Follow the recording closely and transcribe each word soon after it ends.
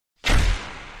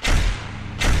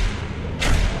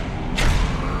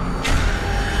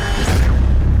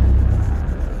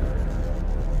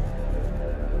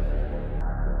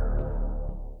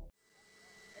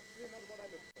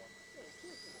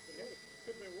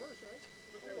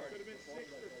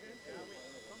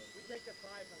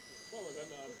Well, then,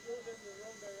 yeah,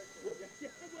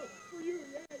 well, for you,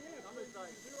 yeah. I'm like 0-1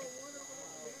 or whatever,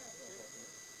 yeah.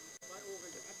 I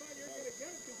thought you were going to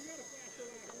get it because you got a faster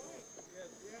last line.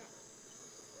 Yes. Yeah.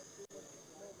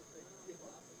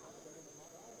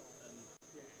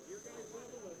 Your guys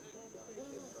level is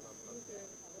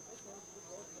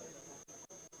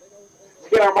Let's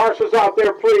get our marshals out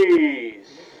there, please.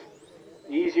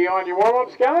 Easy on your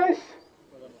warm-ups, guys.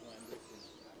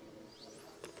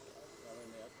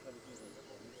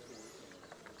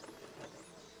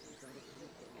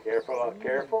 Careful,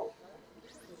 careful.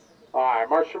 All right,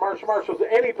 marshals.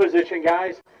 Any position,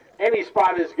 guys. Any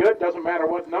spot is good. Doesn't matter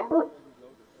what number.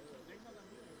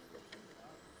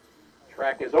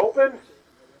 Track is open.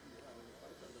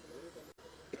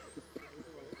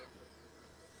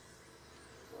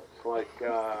 Looks like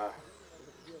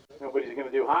nobody's going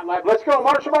to do hot lap. Let's go,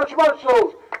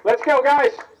 marshals. Let's go,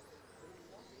 guys.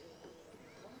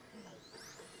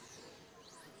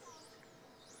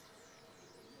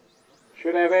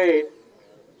 Should have 8.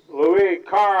 Louis,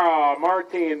 Carl,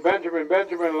 Martin, Benjamin,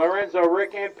 Lorenzo,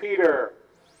 Rick, and Peter.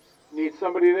 Need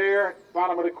somebody there.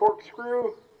 Bottom of the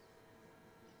corkscrew.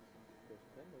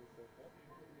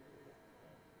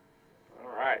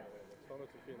 All right.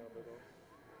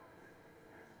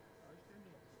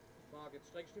 Mark, jetzt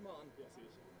steigst du mal an.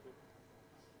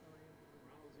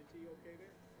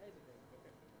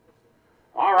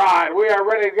 All right, we are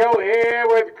ready to go here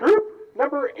with group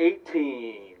number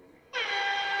 18.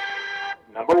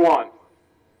 Number 1,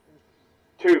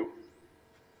 2,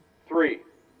 3,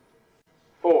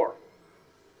 4,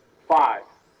 5,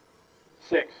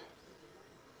 6,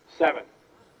 7,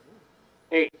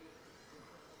 8.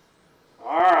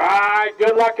 All right,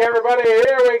 good luck, everybody.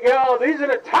 Here we go. These are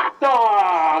the top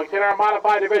dogs in our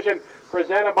modified division,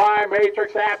 presented by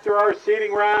Matrix after our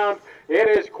seeding round. It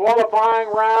is qualifying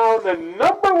round the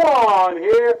number 1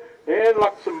 here in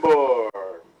Luxembourg.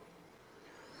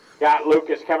 Got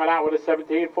Lucas coming out with a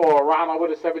 17-4, Ronald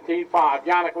with a 17-5,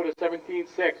 Yannick with a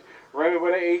 17-6, Remy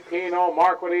with an 18-0,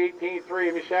 Mark with an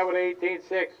 18-3, Michelle with an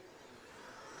 18-6.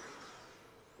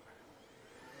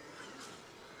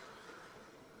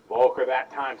 Volker that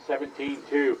time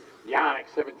 17-2, Yannick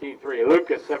 17-3,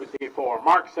 Lucas 17-4,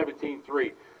 Mark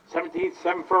 17-3,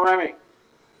 17-7 for Remy,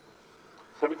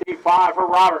 17-5 for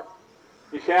Robert,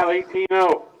 Michelle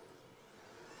 18-0.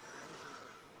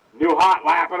 New hot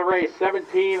lap of the race,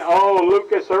 17-0,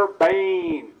 Lucas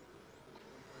Urbane.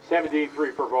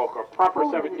 17-3 for Volker. Prumper,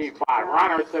 17-5.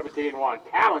 Reinhardt, 17-1.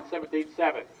 Callan,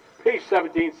 17-7. Peace,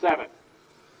 17-7.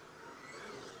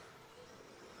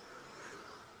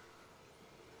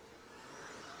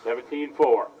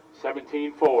 $17-4.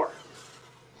 17-4.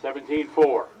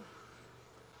 17-4.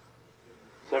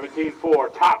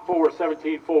 17-4. Top 4,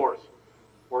 17-4s.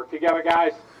 Work together,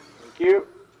 guys. Thank you.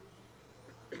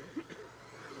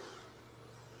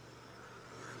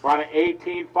 Running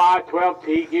 18-5, 12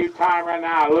 TQ time right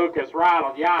now. Lucas,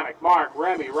 Ronald, Yannick, Mark,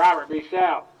 Remy, Robert,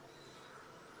 Michelle.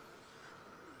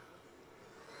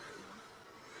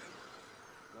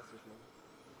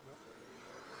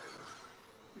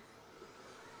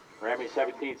 Remy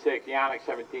 17-6, Yannick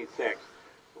 17-6.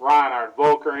 Reinhardt,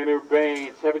 Volker, and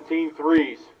Urbane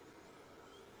 17-3s.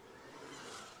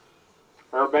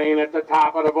 Urbane at the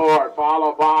top of the board,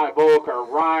 followed by Volker,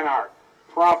 Reinhardt,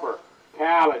 Prumper,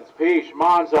 Callens, Peach,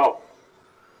 Monzo.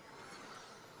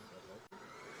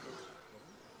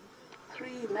 3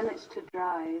 minutes to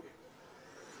drive.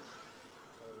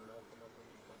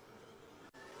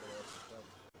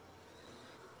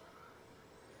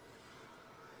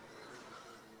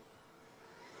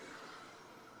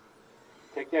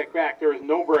 Take that back. There is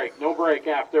no break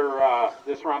after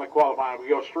this round of qualifying. We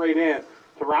go straight in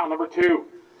to round number 2.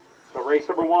 So race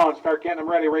number 1, start getting them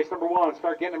ready. Race number 1,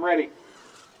 start getting them ready.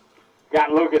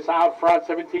 Got Lucas out front,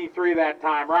 17-3 that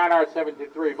time. Reinhardt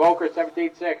 17-3. Volker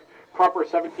 17-6. Prumper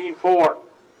 17-4.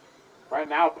 Right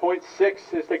now,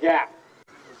 0.6 is the gap.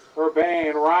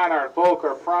 Urbane, Reinhardt,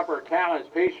 Volker, Prumper, Callens,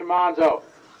 Peach, and Monzo.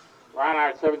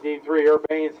 Reinhardt 17-3.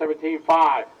 Urbane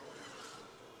 17-5.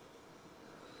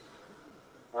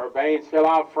 Urbane still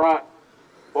out front.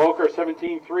 Volker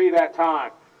 17-3 that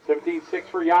time. 17-6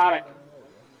 for Yannick.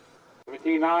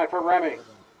 17-9 for Remy.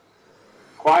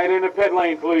 Quiet in the pit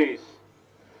lane, please.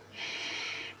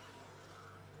 Shh.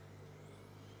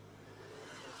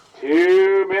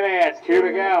 2 minutes, 2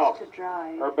 to go.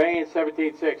 Urbane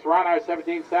 17-6. Reinhardt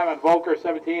 17-7. Volker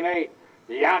 17-8.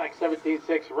 Yannick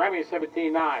 17-6. Remy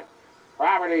 17-9.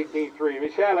 Robert 18-3.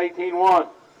 Michelle 18-1.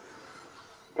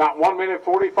 Got 1 minute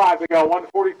 45 to go.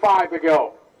 1:45 to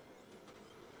go.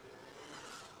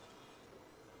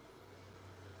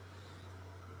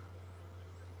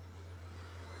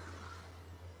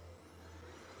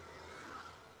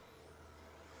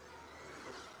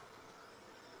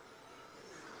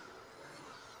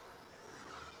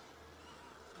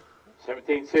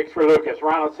 17.6 for Lucas.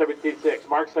 Ronald 17.6.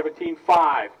 Mark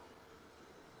 17.5.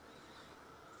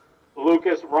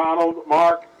 Lucas, Ronald,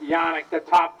 Mark, Yannick, the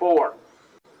top four.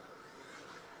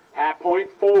 At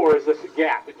 .4 is the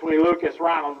gap between Lucas,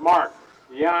 Ronald, Mark,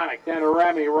 Yannick, then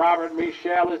Remy, Robert,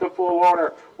 Michel is the full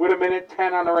order with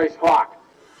 1:10 on the race clock.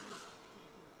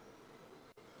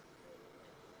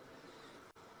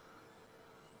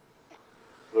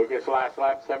 Lucas last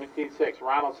lap 17.6,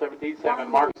 Ronald 17.7,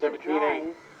 Mark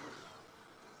 17.8.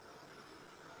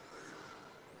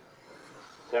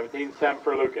 17.7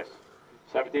 for Lucas,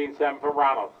 17.7 for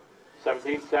Ronald,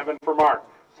 17.7 for Mark,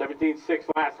 17.6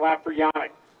 last lap for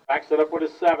Yannick. Backs it up with a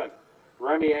 7.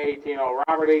 Remy 18.0,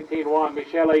 Robert 18.1,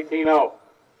 Michel 18.0.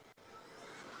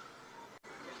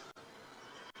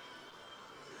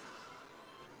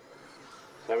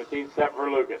 $17.7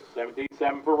 for Lucas,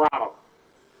 17.7 for Ronald,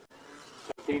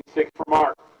 17.6 for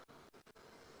Mark.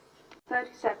 30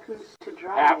 seconds to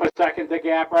drive. Half a second to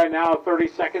gap right now, 30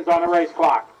 seconds on the race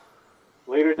clock.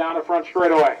 Leader down the front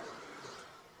straightaway.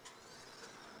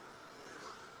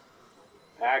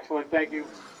 Excellent, thank you.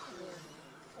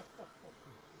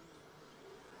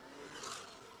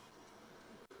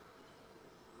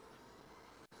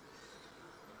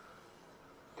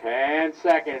 Ten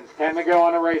seconds, 10 to go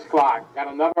on the race clock.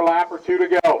 Got another lap or 2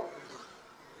 to go.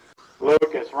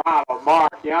 Lucas, Ronald,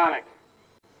 Mark, Yannick.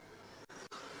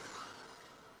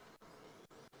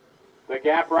 The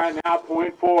gap right now,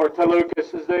 .4 to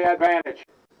Lucas is the advantage.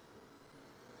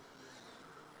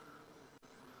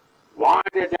 Wind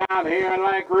it down here in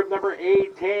line group number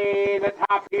 18, the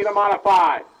top heat of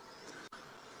modified.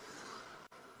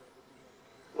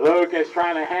 Lucas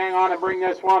trying to hang on and bring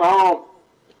this one home.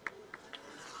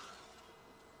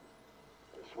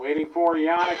 Just waiting for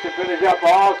Yannick to finish up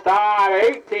all time.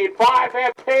 18.5,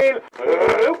 15,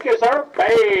 Lucas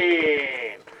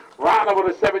Urbane. Ronald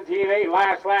with a 17.8.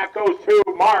 Last lap goes to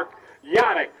Mark,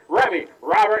 Yannick, Remy,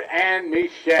 Robert, and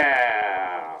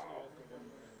Michel.